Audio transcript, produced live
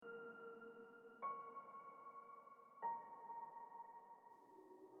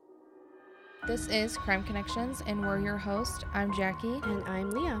This is Crime Connections, and we're your host. I'm Jackie. And I'm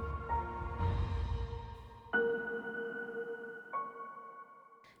Leah.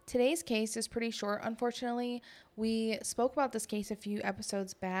 Today's case is pretty short, unfortunately. We spoke about this case a few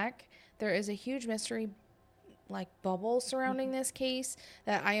episodes back. There is a huge mystery, bubble surrounding this case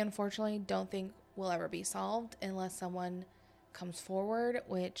that I unfortunately don't think will ever be solved unless someone comes forward,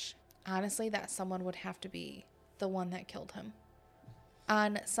 which honestly, that someone would have to be the one that killed him.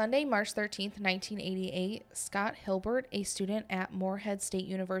 On Sunday, March 13th, 1988, Scott Hilbert, a student at Morehead State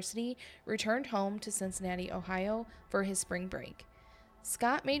University, returned home to Cincinnati, Ohio for his spring break.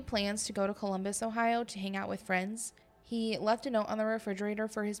 Scott made plans to go to Columbus, Ohio to hang out with friends. He left a note on the refrigerator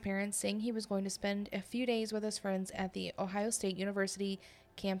for his parents saying he was going to spend a few days with his friends at the Ohio State University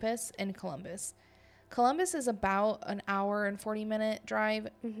campus in Columbus. Columbus is about an hour and 40-minute drive,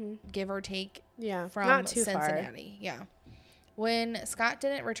 give or take, from not too Cincinnati. far. Yeah. When Scott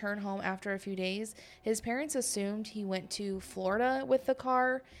didn't return home after a few days, his parents assumed he went to Florida with the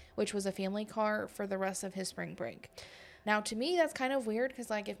car, which was a family car, for the rest of his spring break. Now, to me, that's kind of weird because,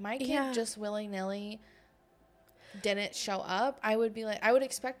 if my kid just willy-nilly didn't show up, I would be I would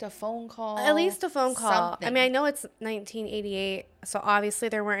expect a phone call. At least a phone call. Something. I mean, I know it's 1988, so obviously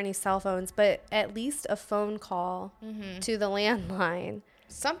there weren't any cell phones, but at least a phone call to the landline.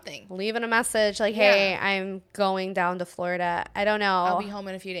 Something. Leaving a message hey, I'm going down to Florida. I don't know. I'll be home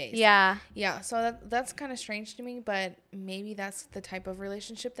in a few days. Yeah. Yeah, so that's kind of strange to me, but maybe that's the type of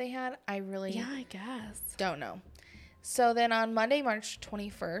relationship they had. I guess. Don't know. So then on Monday, March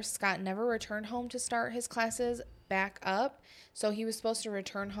 21st, Scott never returned home to start his classes back up. So he was supposed to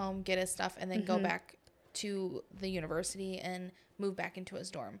return home, get his stuff, and then go back to the university and move back into his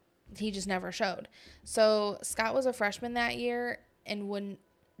dorm. He just never showed. So Scott was a freshman that year and would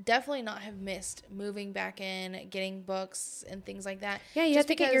definitely not have missed moving back in, getting books and things like that. Yeah, you have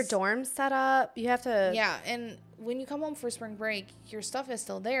to get your dorm set up. You have to... Yeah, and when you come home for spring break, your stuff is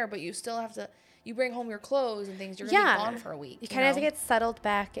still there, but you still have to... You bring home your clothes and things. You're going to be gone for a week. You kind of have to get settled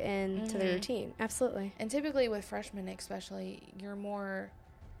back into the routine. Absolutely. And typically with freshmen especially, you're more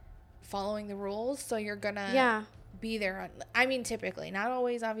following the rules. So you're going to be there. Typically. Not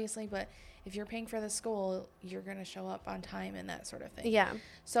always, obviously. But if you're paying for the school, you're going to show up on time and that sort of thing. Yeah.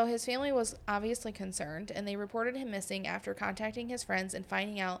 So his family was obviously concerned, and they reported him missing after contacting his friends and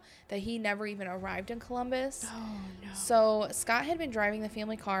finding out that he never even arrived in Columbus. Oh, no. So Scott had been driving the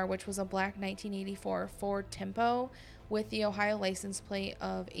family car, which was a black 1984 Ford Tempo with the Ohio license plate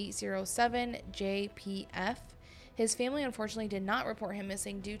of 807 JPF. His family unfortunately did not report him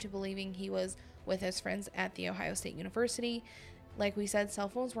missing due to believing he was with his friends at the Ohio State University. Like we said, cell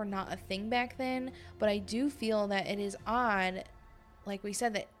phones were not a thing back then, but I do feel that it is odd, like we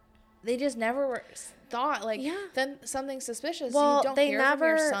said, that they just never thought, then something suspicious. Well, you don't hear from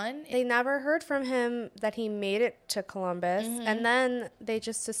your son. They never heard from him that he made it to Columbus, and then they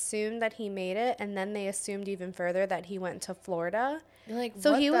just assumed that he made it, and then they assumed even further that he went to Florida.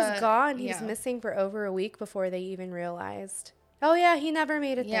 So he was gone. He was missing for over a week before they even realized. Oh, yeah, he never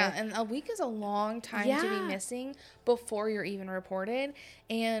made it there. Yeah, and a week is a long time to be missing before you're even reported.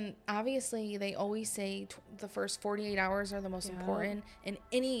 And obviously, they always say the first 48 hours are the most important in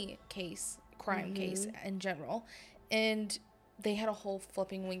any case, crime case in general. And they had a whole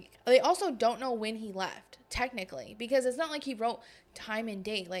flipping week. They also don't know when he left, technically, because it's not like he wrote time and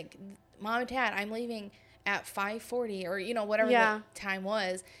date. Like, Mom and Dad, I'm leaving at 5:40 or, whatever the time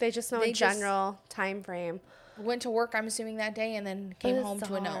was. They just know a general time frame. Went to work, I'm assuming, that day, and then came home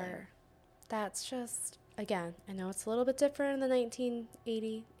to a note. That's just, again, I know it's a little bit different in the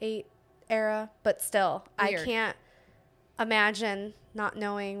 1988 era, but still, weird. I can't imagine not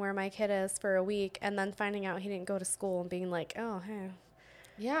knowing where my kid is for a week and then finding out he didn't go to school and being like, oh, hey.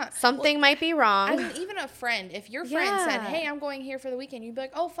 Yeah. Something might be wrong. Even a friend, if your friend said, hey, I'm going here for the weekend, you'd be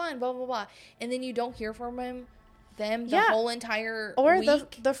like, oh, fun, blah, blah, blah. And then you don't hear from them the whole entire week. Or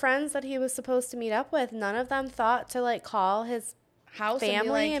the friends that he was supposed to meet up with, none of them thought to call his house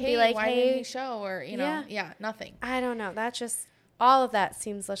family and be like, why didn't he show? Or nothing. I don't know. That just, all of that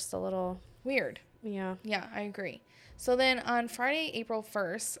seems just a little weird. Yeah I agree. So then on Friday, April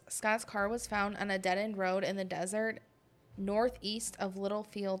 1st, Scott's car was found on a dead-end road in the desert northeast of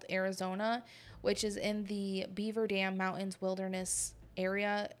Littlefield, Arizona, which is in the Beaver Dam Mountains Wilderness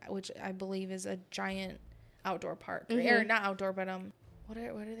area, which I believe is a giant outdoor park, or not outdoor, but what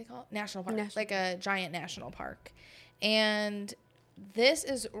do they call it? National park, like a giant national park. And this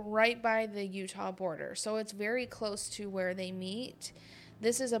is right by the Utah border, so it's very close to where they meet.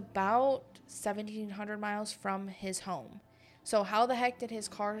 This is about 1,700 miles from his home. So how the heck did his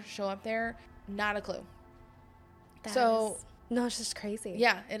car show up there? Not a clue. No, it's just crazy.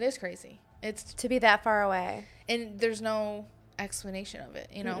 Yeah, it is crazy. It's to be that far away. And there's no explanation of it,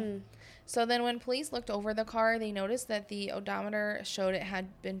 you know? Mm-mm. So then when police looked over the car, they noticed that the odometer showed it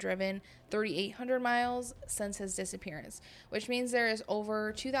had been driven 3,800 miles since his disappearance, which means there is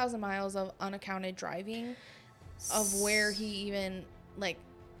over 2,000 miles of unaccounted driving of where he even, like,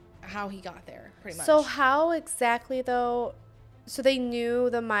 how he got there, pretty much. So how exactly, though? So they knew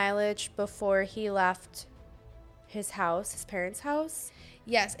the mileage before he left his house, his parents' house?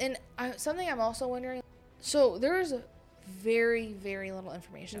 Yes, and something I'm also wondering, so there's very, very little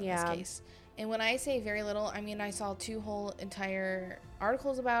information in this case. And when I say very little, I mean I saw 2 whole entire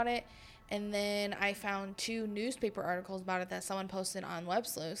articles about it, and then I found 2 newspaper articles about it that someone posted on Web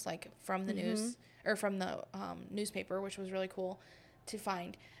Sleuths, like from the news, or from the newspaper, which was really cool to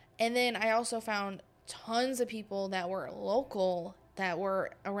find. And then I also found tons of people that were local, that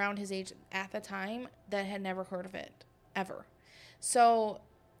were around his age at the time, that had never heard of it, ever. So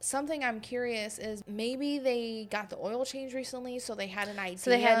something I'm curious is maybe they got the oil change recently, so they had an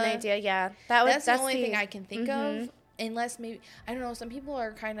idea. Yeah. That's the only thing I can think of. Unless maybe, I don't know, some people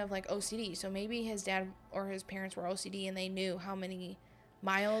are kind of like OCD. So maybe his dad or his parents were OCD and they knew how many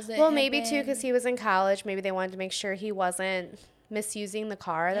miles it Well, maybe too, because he was in college. Maybe they wanted to make sure he wasn't misusing the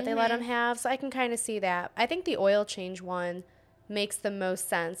car that they let him have. So I can kind of see that. I think the oil change one makes the most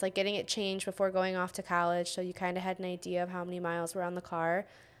sense, like getting it changed before going off to college, so you kind of had an idea of how many miles were on the car.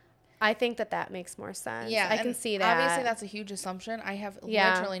 I think that makes more sense. Yeah, I can see that. Obviously, that's a huge assumption. I have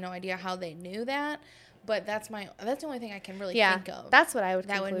literally no idea how they knew that, but that's the only thing I can really think of. That's what I would.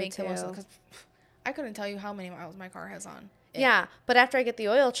 That would make the most sense, because I couldn't tell you how many miles my car has on it. Yeah, but after I get the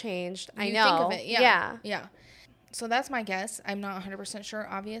oil changed, I know. Think of it. Yeah. So that's my guess. I'm not 100% sure,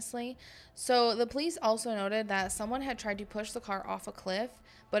 obviously. So the police also noted that someone had tried to push the car off a cliff,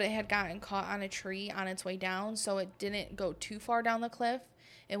 but it had gotten caught on a tree on its way down, so it didn't go too far down the cliff.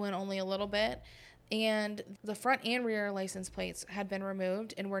 It went only a little bit. And the front and rear license plates had been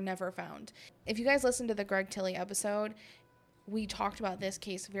removed and were never found. If you guys listened to the Greg Tilley episode, we talked about this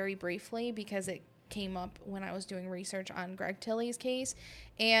case very briefly because it came up when I was doing research on Greg Tilley's case.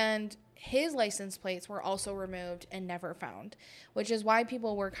 And his license plates were also removed and never found, which is why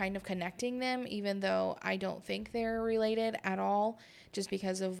people were kind of connecting them, even though I don't think they're related at all, just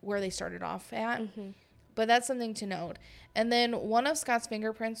because of where they started off at. But that's something to note. And then one of Scott's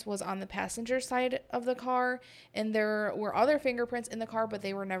fingerprints was on the passenger side of the car, and there were other fingerprints in the car, but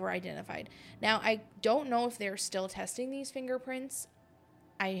they were never identified. Now, I don't know if they're still testing these fingerprints.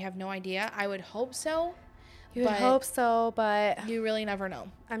 I have no idea. I would hope so. You would hope so, but you really never know.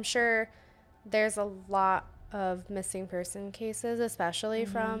 I'm sure there's a lot of missing person cases, especially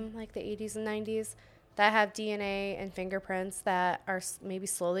from like the 80s and 90s, that have DNA and fingerprints that are maybe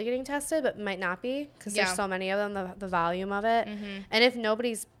slowly getting tested, but might not be because there's so many of them, the volume of it. And if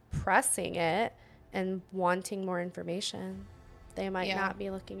nobody's pressing it and wanting more information, they might not be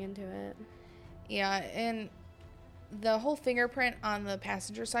looking into it. Yeah, and the whole fingerprint on the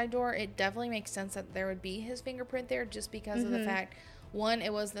passenger side door, it definitely makes sense that there would be his fingerprint there just because of the fact, one,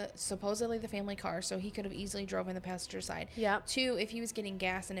 it was supposedly the family car, so he could have easily drove in the passenger side. Yeah. 2, if he was getting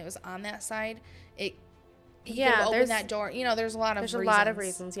gas and it was on that side, he could have opened that door. You know, there's a lot of reasons. There's a lot of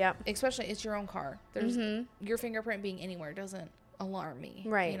reasons, yeah. Especially it's your own car. There's your fingerprint being anywhere doesn't alarm me.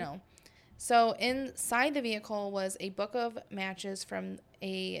 Right. You know. So inside the vehicle was a book of matches from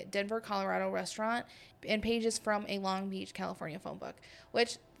a Denver, Colorado restaurant and pages from a Long Beach, California phone book,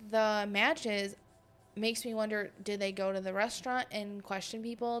 which the matches makes me wonder, did they go to the restaurant and question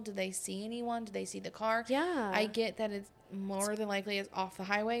people? Did they see anyone? Did they see the car? Yeah. I get that it's more than likely it's off the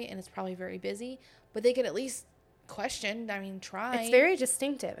highway and it's probably very busy, but they could at least question, try. It's very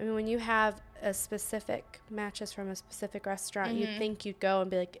distinctive. I mean, when you have a specific matches from a specific restaurant, you'd think you'd go and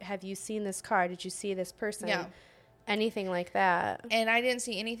be like, have you seen this car? Did you see this person? Yeah. Anything like that. And I didn't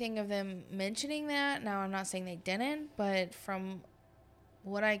see anything of them mentioning that. Now, I'm not saying they didn't, but from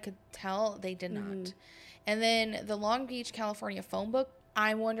what I could tell, they did not. And then the Long Beach, California phone book,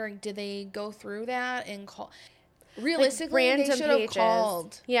 I'm wondering, did they go through that and call? Realistically, like they should have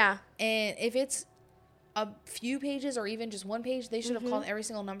called. Yeah. And if it's a few pages or even just one page, they should have called every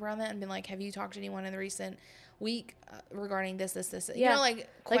single number on that and been like, have you talked to anyone in the recent week regarding this? Yeah. You know, like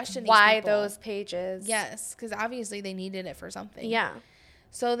question why these people. Those pages. Yes, because obviously they needed it for something. Yeah.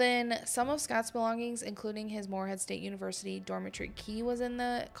 So then some of Scott's belongings, including his Morehead State University dormitory key, was in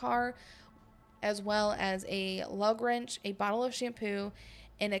the car, as well as a lug wrench, a bottle of shampoo,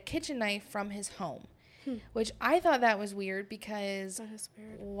 and a kitchen knife from his home. Which I thought that was weird because that is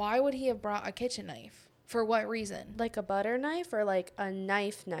weird. Why would he have brought a kitchen knife? For what reason? Like a butter knife or like a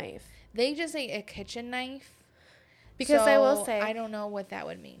knife? They just say a kitchen knife Because I will say, I don't know what that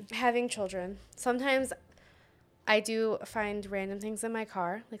would mean. Having children. Sometimes I do find random things in my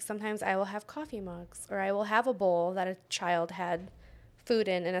car. Like sometimes I will have coffee mugs, or I will have a bowl that a child had food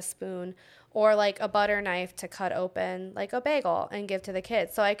in and a spoon, or like a butter knife to cut open like a bagel and give to the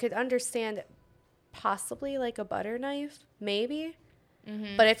kids. So I could understand possibly like a butter knife, maybe.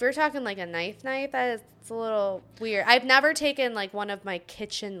 Mm-hmm. But if you're talking like a knife, it's a little weird. I've never taken like one of my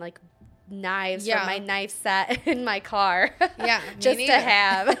kitchen like knives from my knife set in my car. Yeah, just to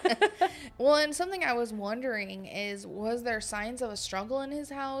have. Well, and something I was wondering is, was there signs of a struggle in his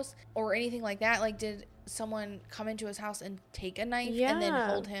house or anything like that? Like, did someone come into his house and take a knife and then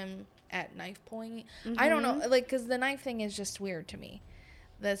hold him at knife point? Mm-hmm. I don't know, like, because the knife thing is just weird to me.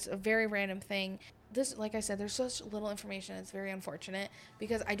 That's a very random thing. This, like I said, there's such little information. It's very unfortunate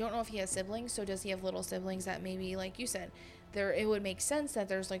because I don't know if he has siblings. So does he have little siblings that maybe, like you said, it would make sense that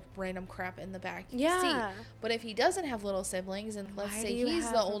there's like random crap in the back seat. But if he doesn't have little siblings, and let's say he's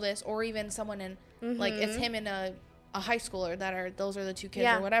the oldest, or even someone in like it's him and a high schooler those are the two kids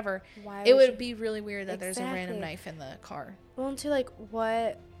or whatever, it would be really weird that there's a random knife in the car. Well, and to like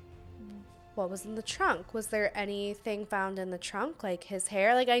what was in the trunk? Was there anything found in the trunk, like his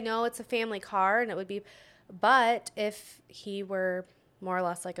hair? Like, I know it's a family car and it would be, but if he were more or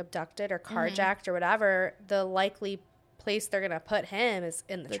less like abducted or carjacked or whatever, the likely place they're gonna put him is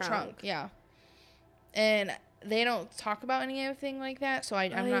in the trunk. Yeah, and they don't talk about anything like that, so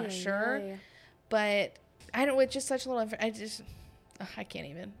I'm not sure. But I don't. With just such little, I can't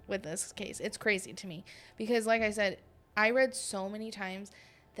even with this case. It's crazy to me because, like I said, I read so many times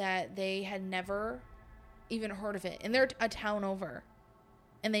that they had never even heard of it, and they're a town over,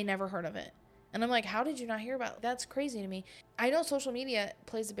 and they never heard of it. And I'm like, how did you not hear about it? That's crazy to me. I know social media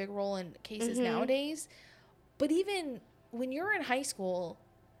plays a big role in cases nowadays, but even when you're in high school,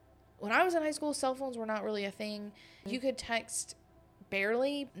 when I was in high school, cell phones were not really a thing. You could text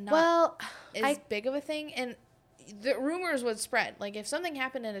barely, not as big of a thing, and the rumors would spread. Like, if something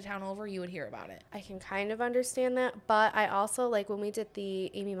happened in a town over, you would hear about it. I can kind of understand that, but I also, like, when we did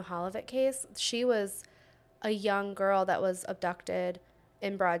the Amy Mihaljevic case, she was a young girl that was abducted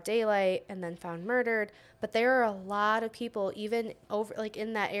in broad daylight and then found murdered. But there are a lot of people, even over, like,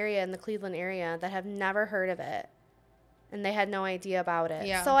 in that area, in the Cleveland area, that have never heard of it, and they had no idea about it.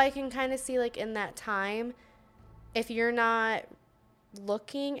 Yeah. So I can kind of see, like, in that time, if you're not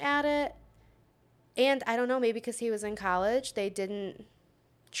looking at it, and I don't know, maybe because he was in college, they didn't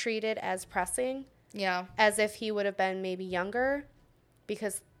treat it as pressing. Yeah. As if he would have been maybe younger.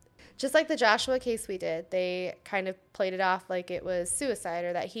 Because just like the Joshua case we did, they kind of played it off like it was suicide,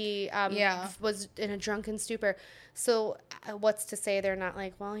 or that he was in a drunken stupor. So what's to say they're not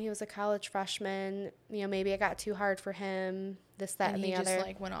like, well, he was a college freshman, maybe it got too hard for him, this, that, and the other. And he just,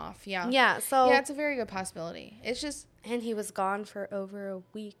 like, went off. Yeah. Yeah, so. Yeah, it's a very good possibility. It's just. And he was gone for over a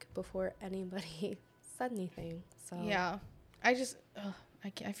week before anybody said anything. So. Yeah. I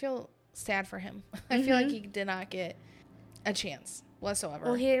feel sad for him. I feel like he did not get a chance whatsoever.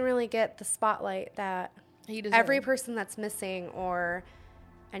 Well, he didn't really get the spotlight that he deserved. Every person that's missing or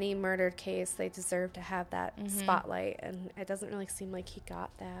any murdered case, they deserve to have that spotlight, and it doesn't really seem like he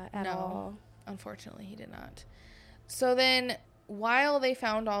got that at all. Unfortunately, he did not. So then, while they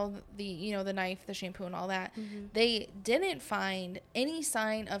found all the, the knife, the shampoo, and all that, they didn't find any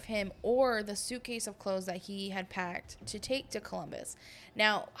sign of him or the suitcase of clothes that he had packed to take to Columbus.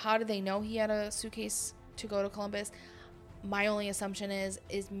 Now, how did they know he had a suitcase to go to Columbus? My only assumption is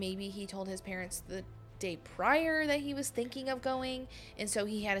maybe he told his parents the day prior that he was thinking of going, and so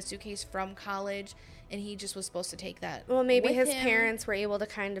he had a suitcase from college, and he just was supposed to take that. Well, maybe his parents were able to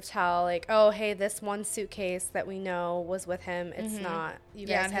kind of tell, like, oh, hey, this one suitcase that we know was with him, it's not. You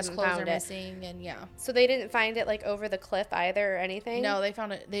guys haven't found it. Missing, and so they didn't find it, like, over the cliff either or anything? No, they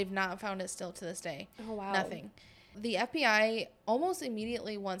found it. They've not found it still to this day. Oh, wow. Nothing. The FBI, almost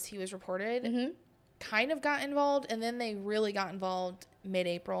immediately once he was reported, kind of got involved, and then they really got involved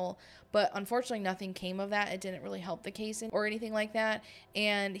mid-April, but unfortunately nothing came of that. It didn't really help the case or anything like that,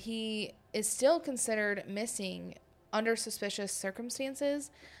 and he is still considered missing under suspicious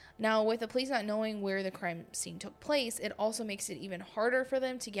circumstances. Now, with the police not knowing where the crime scene took place, it also makes it even harder for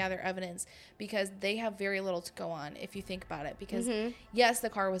them to gather evidence because they have very little to go on, if you think about it, because yes, the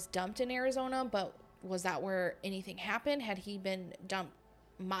car was dumped in Arizona, but was that where anything happened? Had he been dumped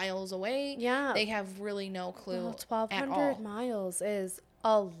miles away? Yeah. They have really no clue. Well, 1,200 miles is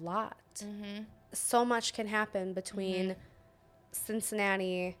a lot. So much can happen between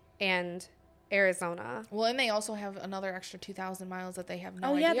Cincinnati and Arizona. Well, and they also have another extra 2,000 miles that they have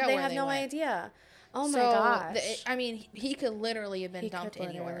no idea. Oh, yeah, they have no idea. Oh my gosh. I mean, he could literally have been dumped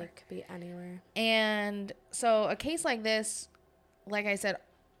anywhere. Could be anywhere. And so a case like this, like I said,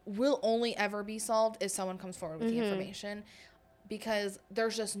 will only ever be solved if someone comes forward with the information, because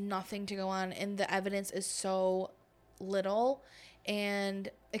there's just nothing to go on and the evidence is so little. And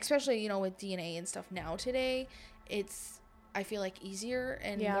especially, with DNA and stuff now today, it's, I feel like, easier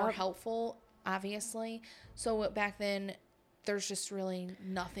and more helpful, obviously. So back then, there's just really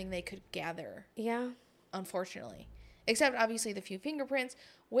nothing they could gather. Yeah. Unfortunately. Except, obviously, the few fingerprints,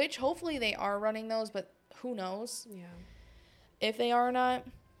 which hopefully they are running those, but who knows? Yeah. If they are or not.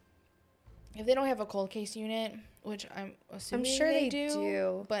 If they don't have a cold case unit, which I'm assuming they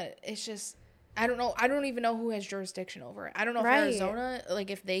do. But it's just, I don't know. I don't even know who has jurisdiction over it. I don't know if Arizona,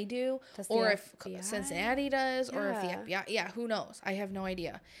 if they do, or if Cincinnati does, or if the FBI. Yeah, who knows? I have no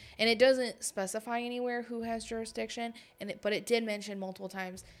idea. And it doesn't specify anywhere who has jurisdiction, but it did mention multiple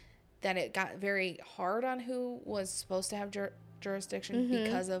times that it got very hard on who was supposed to have jurisdiction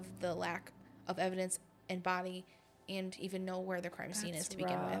because of the lack of evidence and body and even know where the crime scene is to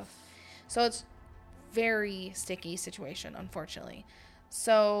begin with. So it's very sticky situation, unfortunately.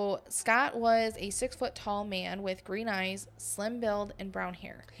 So Scott was a 6 foot tall man with green eyes, slim build, and brown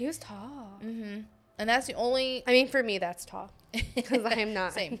hair. He was tall. Mm-hmm. And that's the only... I mean, for me, that's tall. Because I am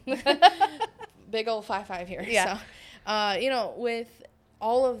not. Same. Big old 5'5" here. Yeah. So, with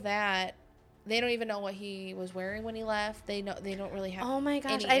all of that, they don't even know what he was wearing when he left. They don't really have... Oh my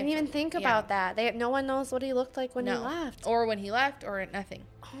gosh, I didn't even think about that. No one knows what he looked like when he left. Or when he left, or nothing.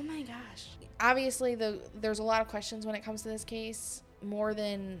 Oh my gosh. Obviously, there's a lot of questions when it comes to this case, more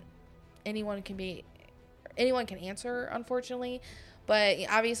than anyone can answer, unfortunately. But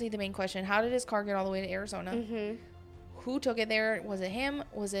obviously, the main question: how did his car get all the way to Arizona? Mm-hmm. Who took it there? Was it him?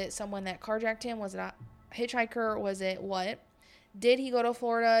 Was it someone that carjacked him? Was it a hitchhiker? Was it what? Did he go to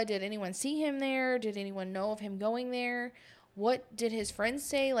Florida? Did anyone see him there? Did anyone know of him going there? What did his friends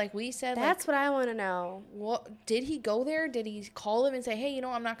say? Like we said, that's what I want to know. What did he go there? Did he call them and say, "Hey,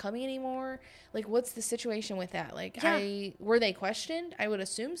 I'm not coming anymore"? Like, what's the situation with that? Like, were they questioned? I would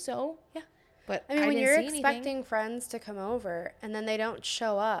assume so. Yeah, but I mean, when you're expecting friends to come over and then they don't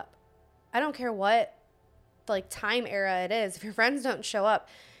show up, I don't care what time era it is. If your friends don't show up,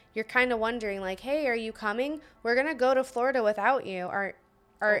 you're kind of wondering, like, "Hey, are you coming? We're gonna go to Florida without you."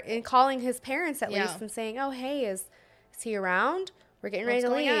 Or in calling his parents at least and saying, "Oh, hey, is he around? We're getting ready to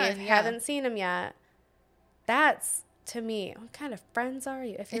leave. Haven't seen him yet." That's, to me, what kind of friends are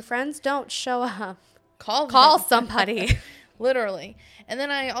you? If your friends don't show up, call somebody. Literally. And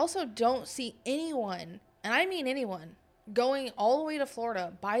then I also don't see anyone, and I mean anyone, going all the way to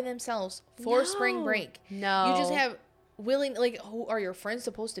Florida by themselves for spring break. No. You just have who are your friends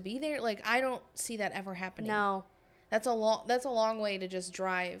supposed to be there? Like, I don't see that ever happening. No. That's a long way to just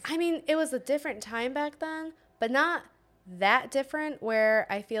drive. I mean, it was a different time back then, but not that different where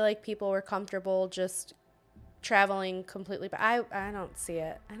I feel like people were comfortable just traveling completely. But I don't see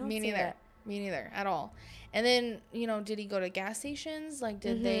it. I don't see it. Me neither at all. And then, did he go to gas stations? Like,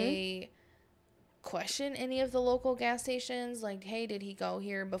 did they question any of the local gas stations? Like, hey, did he go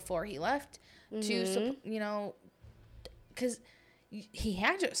here before he left? To, because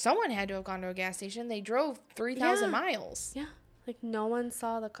someone had to have gone to a gas station. They drove 3,000 miles. Yeah. Like, no one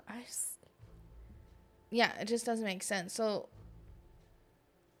saw the car. Yeah, it just doesn't make sense. So,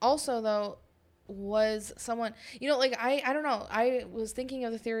 also, though, was someone, I don't know. I was thinking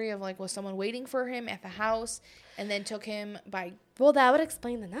of the theory of, was someone waiting for him at the house and then took him by... Well, that would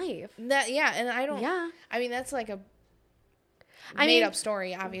explain the knife. And I don't... Yeah. I mean, that's like a made-up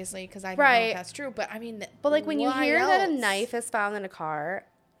story, obviously, because I don't know if that's true. But, I mean... But, when you hear that a knife is found in a car...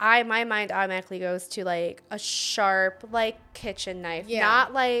 my mind automatically goes to, a sharp, kitchen knife. Yeah.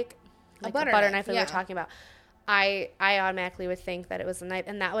 Not, a butter knife that we're talking about. I automatically would think that it was a knife,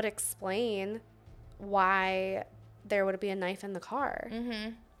 and that would explain why there would be a knife in the car.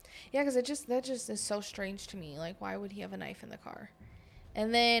 Mm-hmm. Yeah, because that just is so strange to me. Like, why would he have a knife in the car?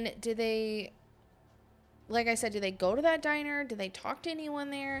 And then did they, like I said, did they go to that diner? Did they talk to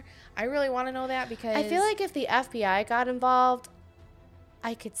anyone there? I really want to know that because... I feel like if the FBI got involved,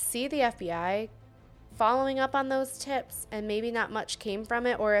 I could see the FBI following up on those tips, and maybe not much came from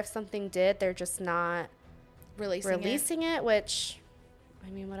it, or if something did, they're just not releasing it, which, I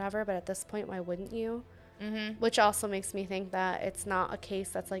mean, whatever, but at this point, why wouldn't you? Mm-hmm. Which also makes me think that it's not a case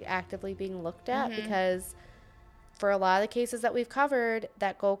that's actively being looked at, because for a lot of the cases that we've covered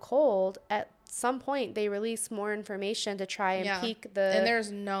that go cold, at some point they release more information to try and pique the and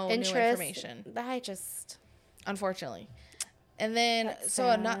there's no interest. New information. Unfortunately. And then,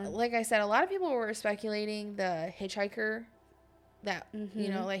 like I said, a lot of people were speculating the hitchhiker that, you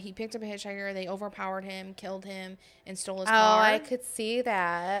know, like he picked up a hitchhiker, they overpowered him, killed him, and stole his car. Oh, I could see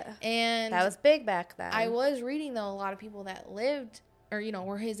that. And that was big back then. I was reading, though, a lot of people that lived, or, you know,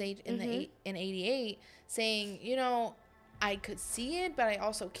 were his age in in 88, saying, you know, I could see it, but I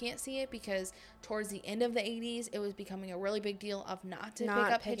also can't see it because towards the end of the 80s, it was becoming a really big deal of not pick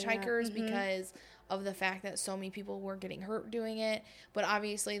up hitchhikers because of the fact that so many people were getting hurt doing it. But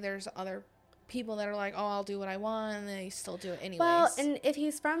obviously, there's other people that are like, oh, I'll do what I want, and they still do it anyways. Well, and if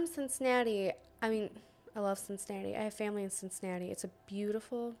he's from Cincinnati, I mean, I love Cincinnati. I have family in Cincinnati. It's a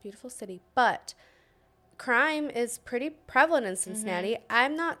beautiful, beautiful city. But crime is pretty prevalent in Cincinnati.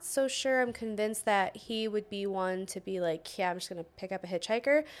 I'm not so sure I'm convinced that he would be one to be like, yeah, I'm just going to pick up a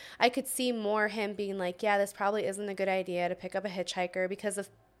hitchhiker. I could see more him being like, yeah, this probably isn't a good idea to pick up a hitchhiker because of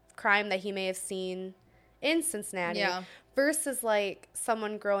crime that he may have seen in Cincinnati. Yeah. Versus like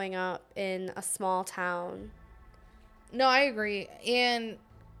someone growing up in a small town. No, I agree. And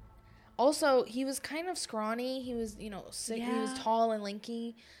also, he was kind of scrawny. He was, you know, sick. Yeah. He was tall and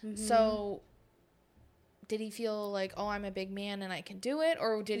lanky. So did he feel like, oh, I'm a big man and I can do it?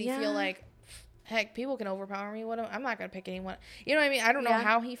 Or did he feel like, heck, people can overpower me. I'm not going to pick anyone. You know what I mean? I don't know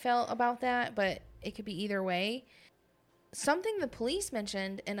how he felt about that, but it could be either way. Something the police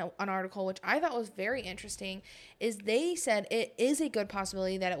mentioned in an article, which I thought was very interesting, is they said it is a good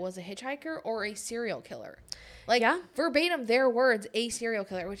possibility that it was a hitchhiker or a serial killer. Like, verbatim, their words, a serial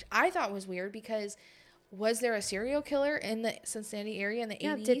killer, which I thought was weird because was there a serial killer in the Cincinnati area in the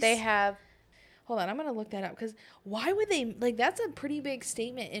 80s? Did they have... Hold on, I'm going to look that up because why would they... Like, that's a pretty big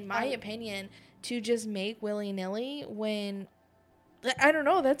statement, in my opinion, to just make willy-nilly when... I don't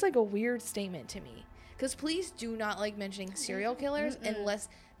know, that's like a weird statement to me. Because police do not like mentioning serial killers unless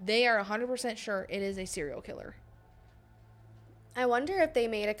they are 100% sure it is a serial killer. I wonder if they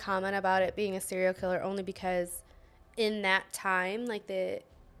made a comment about it being a serial killer only because in that time, like the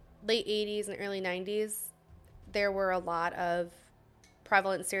late 80s and early 90s, there were a lot of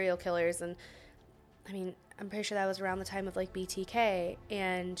prevalent serial killers. And, I mean, I'm pretty sure that was around the time of, like, BTK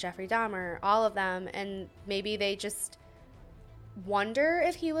and Jeffrey Dahmer, all of them. And maybe they just wonder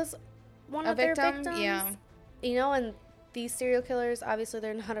if he was... one of their victims, you know, and these serial killers, obviously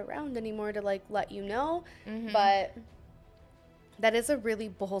they're not around anymore to like let you know, but that is a really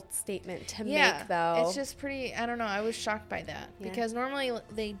bold statement to make, though. It's just pretty, I don't know, I was shocked by that because normally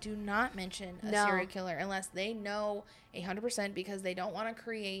they do not mention a serial killer unless they know 100% because they don't want to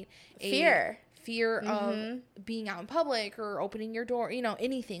create a fear of being out in public or opening your door, you know,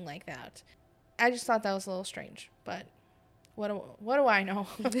 anything like that. I just thought that was a little strange, but what do I know?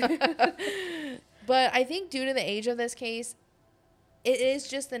 But I think due to the age of this case, it is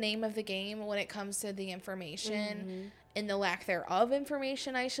just the name of the game when it comes to the information and the lack thereof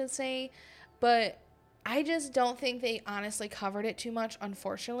information, I should say. But I just don't think they honestly covered it too much,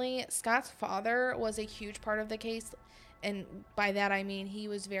 unfortunately. Scott's father was a huge part of the case. And by that, I mean he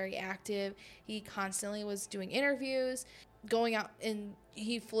was very active. He constantly was doing interviews, going out, and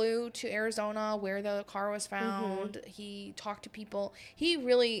he flew to Arizona where the car was found. He talked to people. He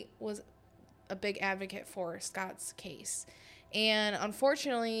really was a big advocate for Scott's case. And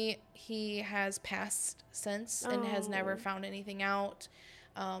unfortunately, he has passed since and has never found anything out.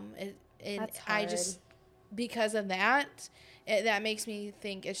 That's hard. I just, because of that, that makes me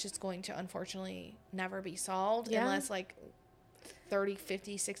think it's just going to unfortunately never be solved unless like 30,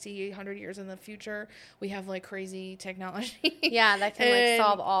 50, 60, 100 years in the future, we have like crazy technology. That can like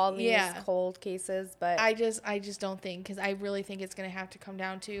solve all these cold cases. But I just don't think, because I really think it's going to have to come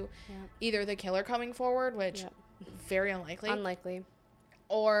down to either the killer coming forward, which very unlikely,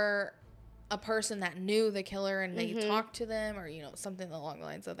 or a person that knew the killer and they talked to them, or, you know, something along the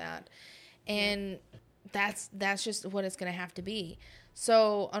lines of that. And that's just what it's going to have to be.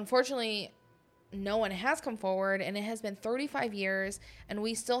 So unfortunately, no one has come forward, and it has been 35 years, and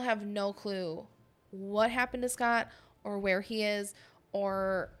we still have no clue what happened to Scott or where he is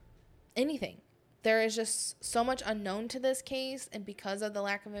or anything. There is just so much unknown to this case, and because of the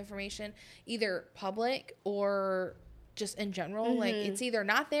lack of information, either public or just in general, like it's either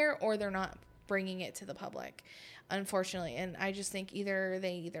not there or they're not bringing it to the public, unfortunately. And I just think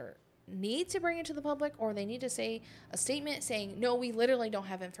they need to bring it to the public, or they need to say a statement saying, no, we literally don't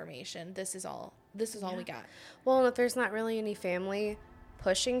have information. This is all we got. Well, and if there's not really any family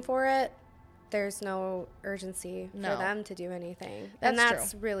pushing for it, there's no urgency for them to do anything.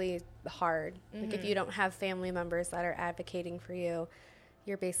 That's really hard. Like if you don't have family members that are advocating for you,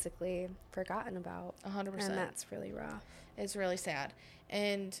 you're basically forgotten about. 100%. And that's really rough. It's really sad.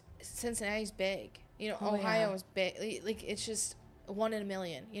 And Cincinnati's big. You know, Ohio is big. Like, it's just 1 in a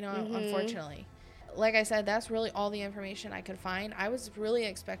million, you know, unfortunately. like I said, that's really all the information I could find. I was really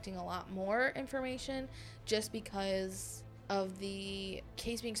expecting a lot more information just because of the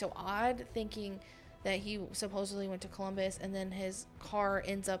case being so odd, thinking that he supposedly went to Columbus and then his car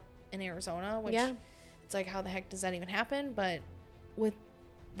ends up in Arizona, which it's like, how the heck does that even happen? But with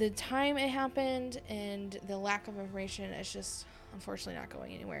the time it happened and the lack of information, it's just unfortunately not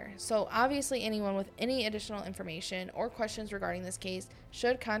going anywhere. So obviously anyone with any additional information or questions regarding this case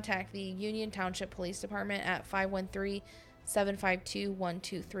should contact the Union Township Police Department at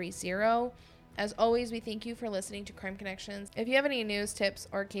 513-752-1230. As always, we thank you for listening to Crime Connections. If you have any news, tips,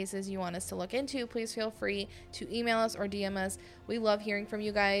 or cases you want us to look into, please feel free to email us or DM us. We love hearing from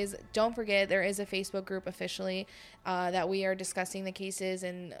you guys. Don't forget, there is a Facebook group officially that we are discussing the cases,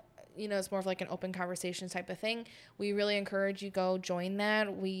 and it's more of like an open conversation type of thing. We really encourage you go join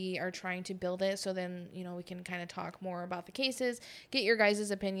that. We are trying to build it so then, we can kind of talk more about the cases, get your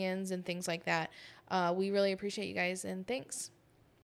guys' opinions and things like that. We really appreciate you guys, and thanks.